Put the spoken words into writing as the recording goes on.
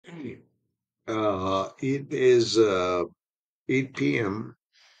It is 8 p.m.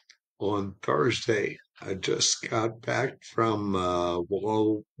 on Thursday. I just got back from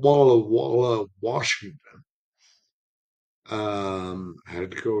Walla Walla, Washington. I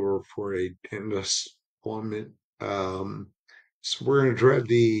had to go over for a dentist appointment. So we're going to try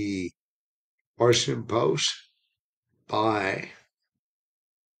the Washington Post by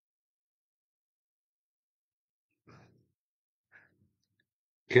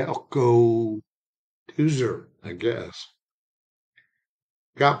Galco Tuzer, I guess.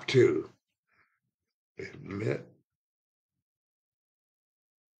 Got to admit,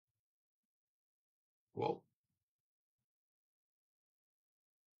 well,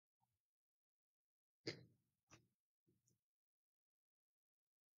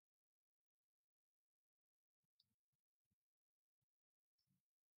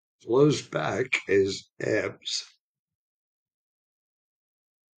 flows back as ebbs.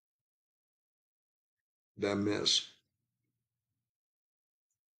 That miss.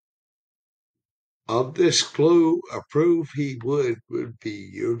 Of this clue, a proof he would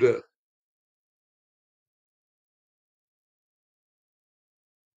be Yoda.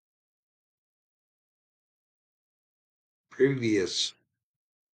 Previous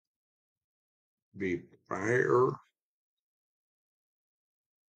be prior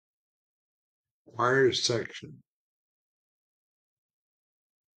section.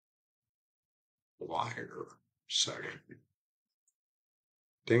 Prior section.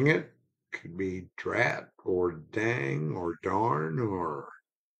 Dang it. Could be drat or dang or darn or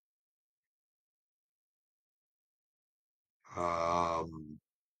um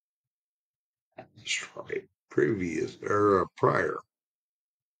that's right. Previous or prior.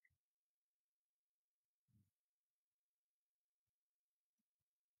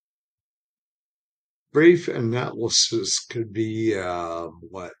 Brief analysis could be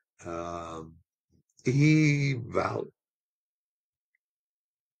what um eval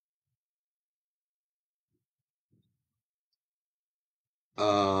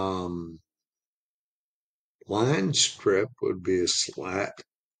um line strip would be a slat.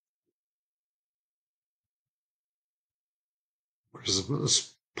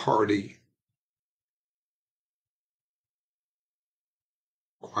 Christmas party.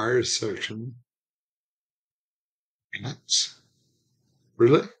 Choir section. Cats.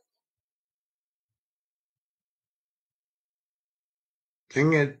 Really?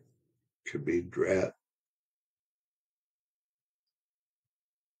 Dang it. Could be drat.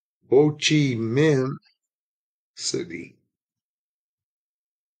 Ho Chi Minh City.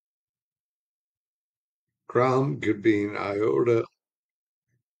 Crown could be an iota.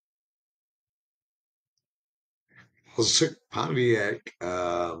 Sick Pontiac.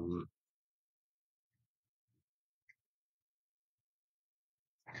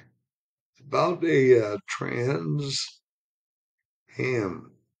 About a trans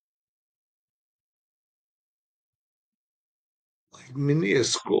ham. Like many a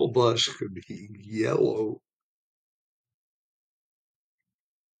school bus could be yellow.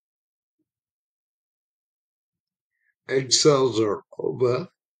 Egg cells are ova.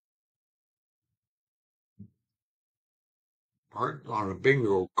 Marked on a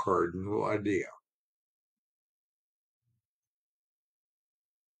bingo card, no idea.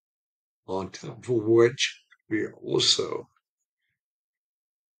 On top of which we also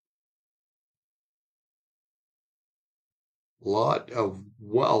lot of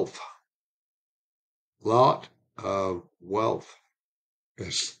wealth. Lot of wealth.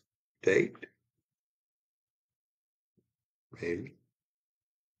 Estate, maybe.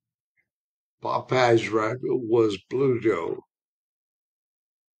 Popeye's rival was Bluto.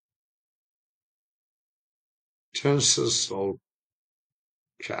 Tensis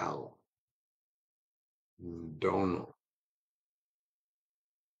cow. Donald.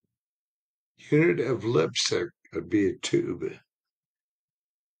 Unit of lipstick would be a tube.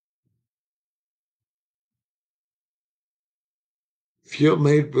 Fuel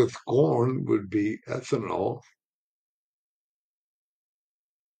made with corn would be ethanol.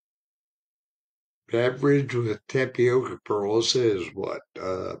 Beverage with tapioca pearls is what?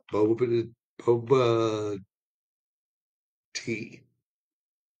 Boba tea.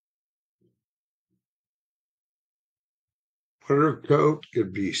 Winter coat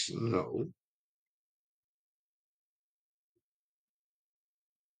could be snow.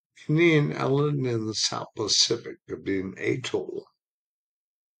 Indian island in the South Pacific could be an atoll.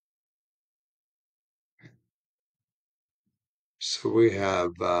 So we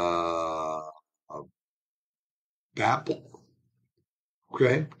have Babel,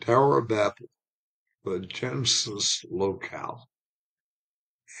 okay, Tower of Babel, the Genesis locale,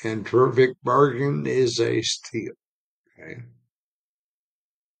 And terrific bargain is a steal. Okay.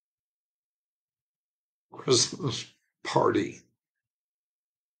 Christmas party.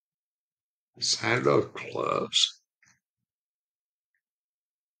 Santa Claus.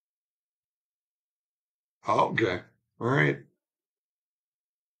 Okay. All right.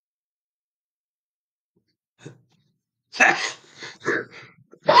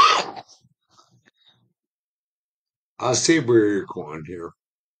 I see where you're going here.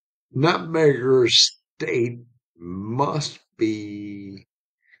 Nutmegger State must be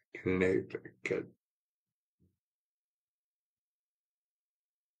Connecticut.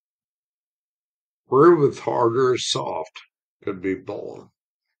 Word with harder, soft could be Poland.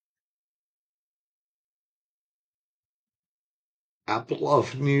 Apple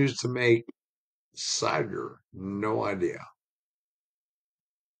often used to make cider. No idea.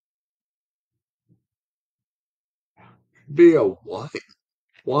 Be a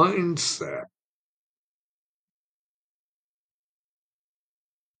wine set.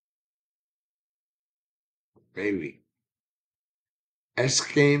 Maybe. S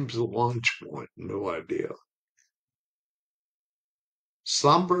Games launch point. No idea.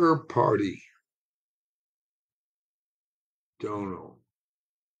 Slumber party. Don't know.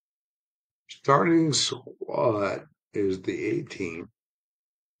 Starting squad is the 18th.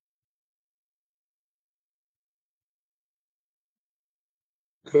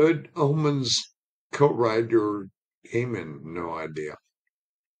 Good Omens co-writer Gaiman. No idea.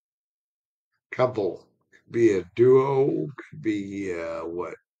 Couple. Could be a duo. Could be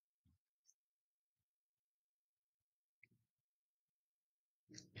what?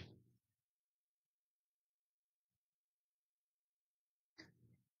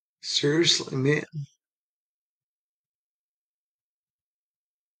 Seriously, man.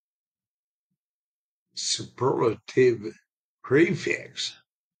 Superlative prefix.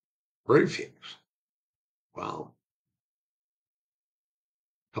 Prefix. Wow.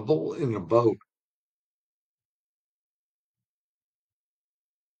 Couple in a boat.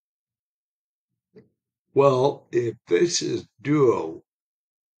 Well, if this is duo,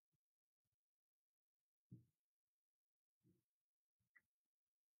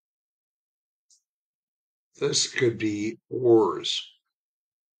 this could be oars.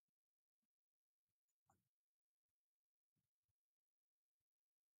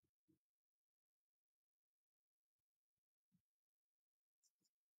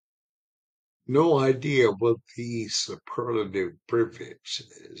 No idea what the superlative prefix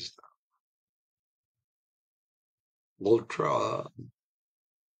is. Ultra, I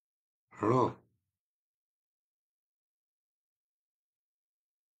don't know.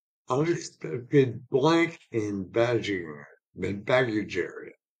 Unexpected blank in baggage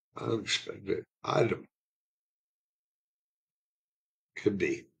area. Unexpected item could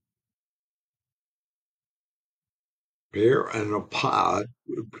be. Bear and a pod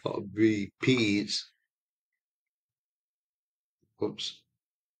would probably be peas. Oops.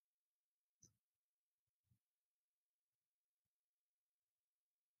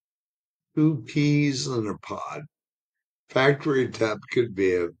 Two peas in a pod. Factory tap could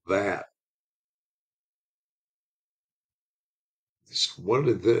be a vat. So what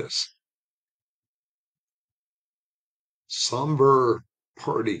is this? Somber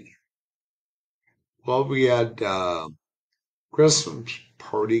party. Well, we had Christmas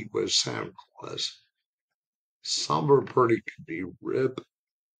party with Santa Claus. Somber party could be Rip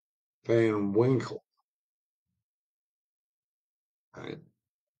Van Winkle. Right?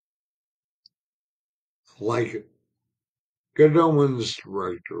 Like it. Good Omens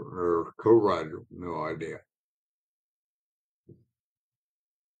director or co-writer, no idea.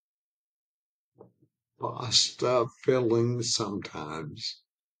 Pasta filling sometimes.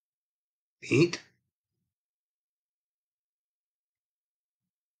 Eat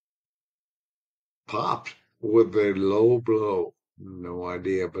popped with a low blow. No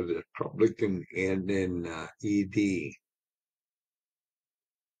idea, but it probably can end in ED.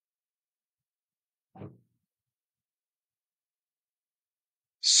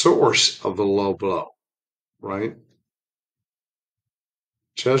 Source of the low blow, right?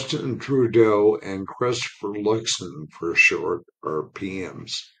 Justin Trudeau and Christopher Luxon for short are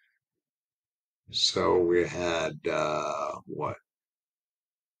PMs. So we had what?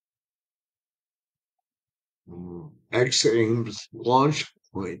 X Ames launch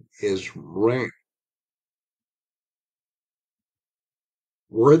point is rank.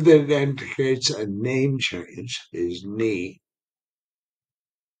 Word that indicates a name change is knee.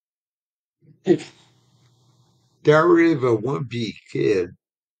 Diary of a Wimpy Kid.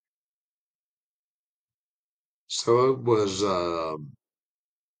 So it was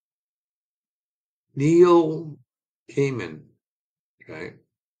Neil Gaiman. Okay.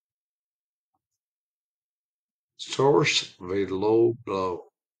 Source of a low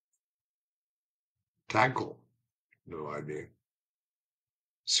blow. Tackle. No idea.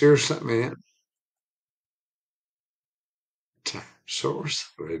 Seriously, man. Source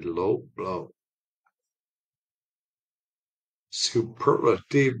of a low blow.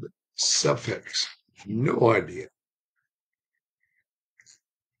 Superlative suffix. No idea.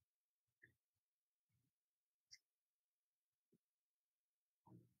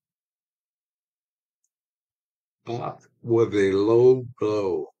 Pop with a low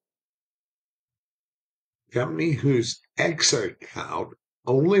blow. Company whose X account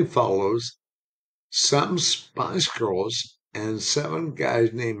only follows some Spice Girls and 7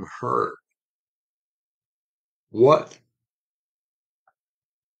 guys named Her. What?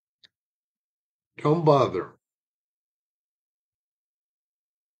 Don't bother.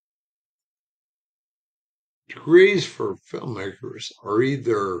 Degrees for filmmakers are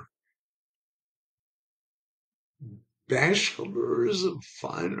either Bachelors of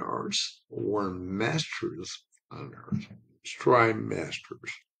Fine Arts or Masters of Fine Arts. Let's try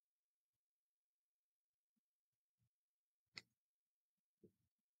Masters.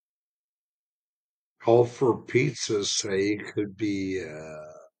 Call for pizza, say it could be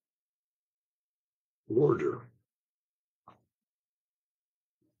order.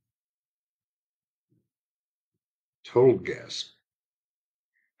 Total guess.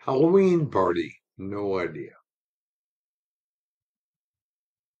 Halloween party. No idea.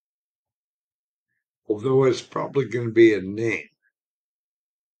 Although it's probably going to be a name.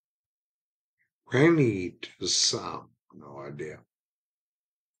 Granny to some. No idea.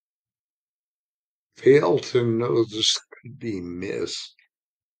 Fail to notice could be missed.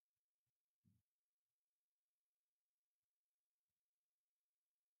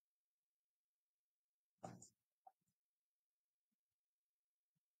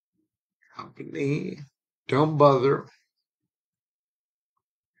 Company. Don't bother.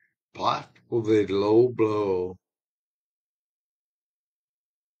 Pot with a low blow.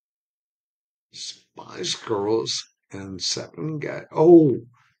 Spice Girls and 7 guys. Oh,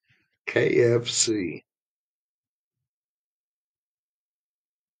 KFC.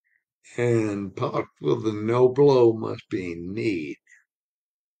 And pot with a no blow must be need.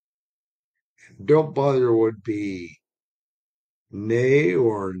 Don't bother would be nay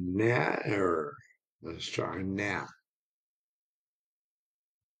or na or let's try na.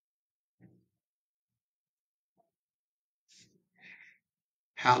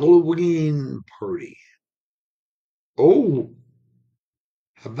 Halloween party. Oh,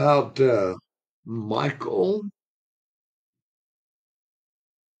 how about Michael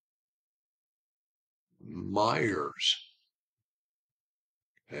Myers?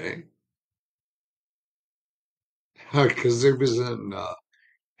 Okay, because it was in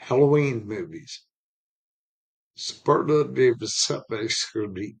Halloween movies. Sparta Davis subjects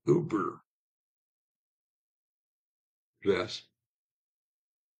could be Uber. Yes.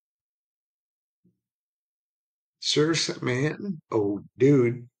 Seriously, man? Oh,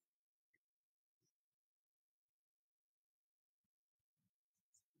 dude.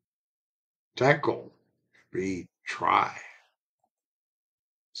 Tackle. Retry.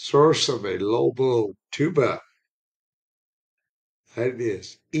 Source of a Lobo tuba. That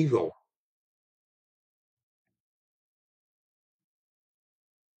is evil.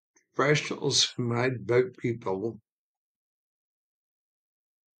 Professionals who might bug people.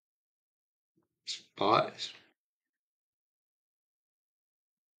 Spies.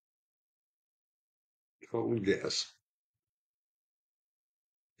 Total guess.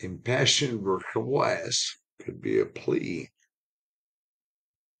 Impassioned request could be a plea.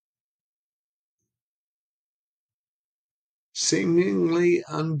 Seemingly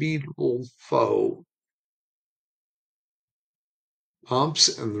unbeatable foe.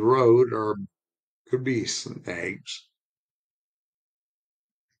 Humps in the road are could be snags.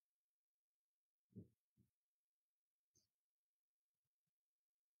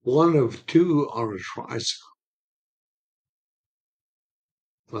 One of 2 on a tricycle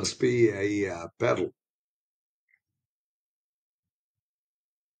must be a pedal.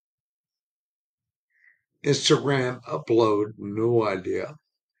 Instagram upload, no idea.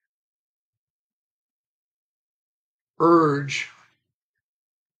 Urge,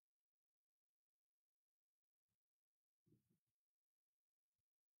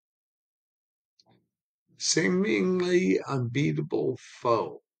 seemingly unbeatable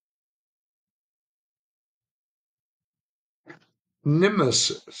foe.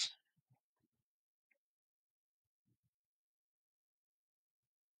 Nemesis.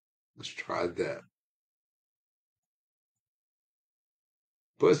 Let's try that.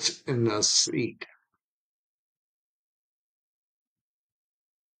 Puts in a seat.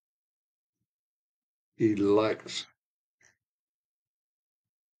 Elects.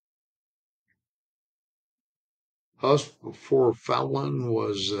 Us before Fallon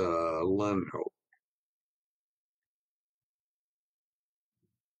was Leno.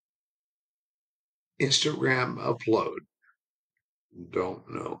 Instagram upload. Don't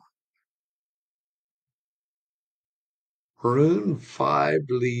know. Maroon 5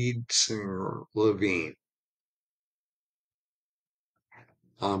 lead singer Levine.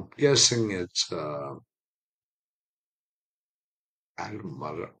 I'm guessing it's I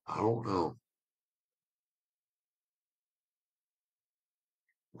don't know.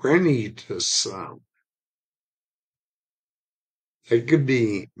 Renita's son. It could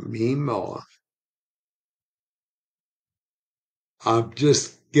be Mimo. I'm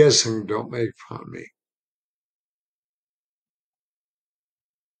just guessing. Don't make fun of me.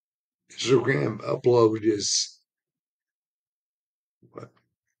 Instagram upload is what?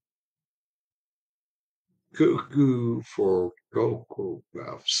 Cuckoo for Coco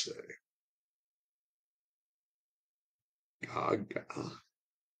say. Gaga.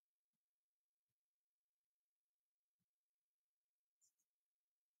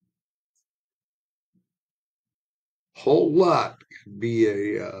 Whole lot could be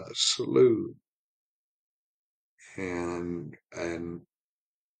a salute and an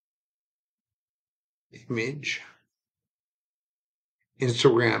image.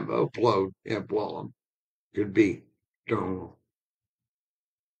 Instagram upload emblem could be. Don't know.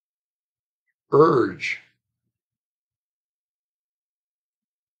 Urge.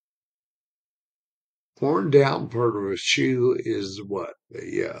 Worn down part of a shoe is what?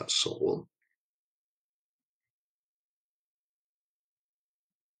 The sole.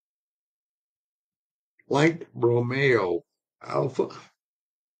 Like Romeo Alpha.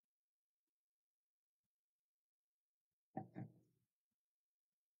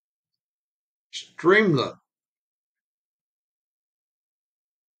 Streamlet.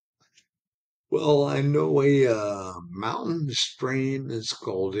 Well, I know a mountain stream is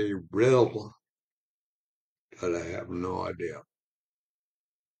called a rill, but I have no idea.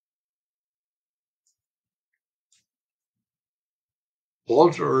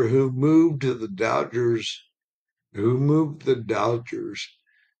 Walter, who moved the Dodgers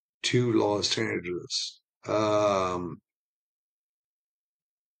to Los Angeles.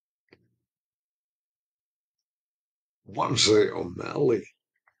 Want to say O'Malley.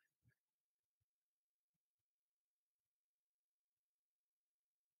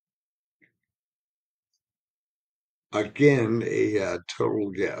 Again, a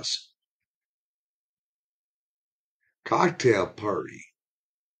total guess. Cocktail party.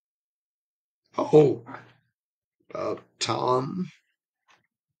 Oh, Tom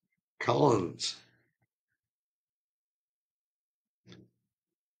Collins.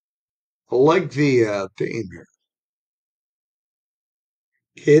 I like the theme here.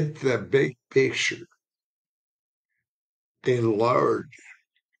 Hit the big picture. Enlarge.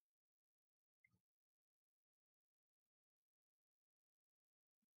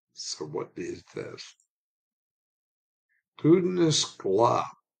 So what is this? Glutinous glob.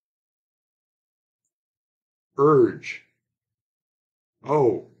 Urge.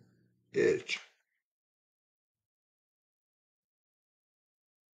 Oh, itch.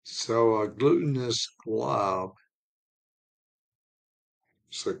 So a glutinous glob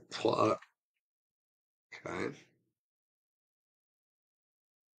is a clot. Okay.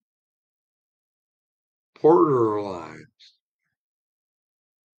 Borderline.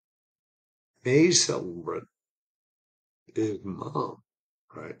 May celebrant is mom,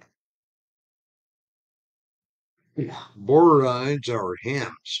 right? Borderlines are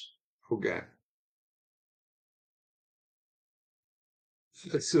hymns. Okay.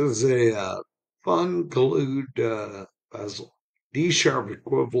 This is a fun glued puzzle. D sharp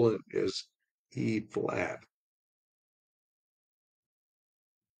equivalent is E flat.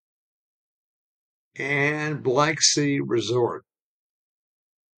 And Black Sea Resort.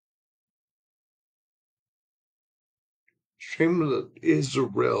 Streamlet is a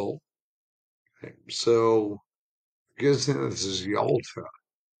real. So I guess this is Yalta.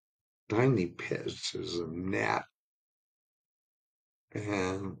 Tiny Pits is a gnat.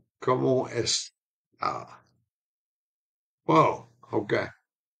 And como es? Whoa, okay.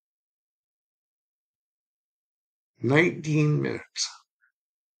 19 minutes.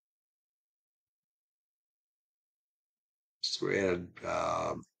 So we had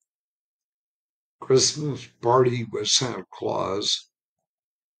Christmas party with Santa Claus.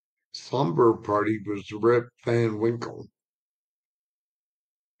 Slumber party was Rip Van Winkle.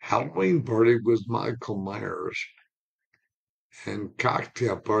 Halloween party was Michael Myers, and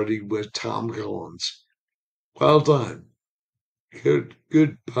cocktail party was Tom Collins. Well done. Good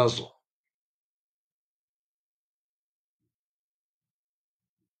puzzle.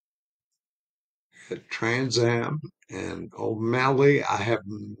 Trans Am and O'Malley, I have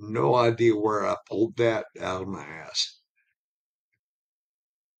no idea where I pulled that out of my ass.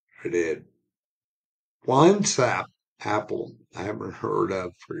 I did. Wine sap apple, I haven't heard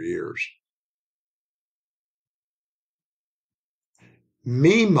of for years.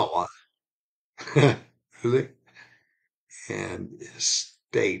 Meemaw, really? And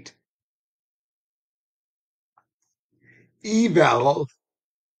estate. Eval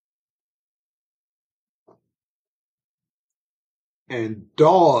and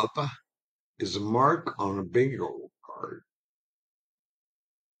daub is a mark on a bingo card.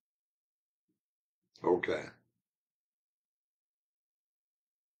 Okay.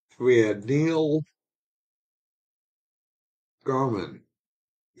 We had Neil Garman.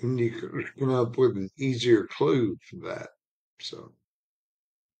 And you could come up with an easier clue for that. So,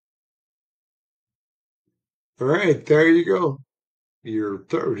 all right, there you go. You're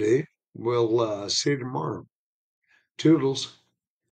 30. We'll see you tomorrow. Toodles.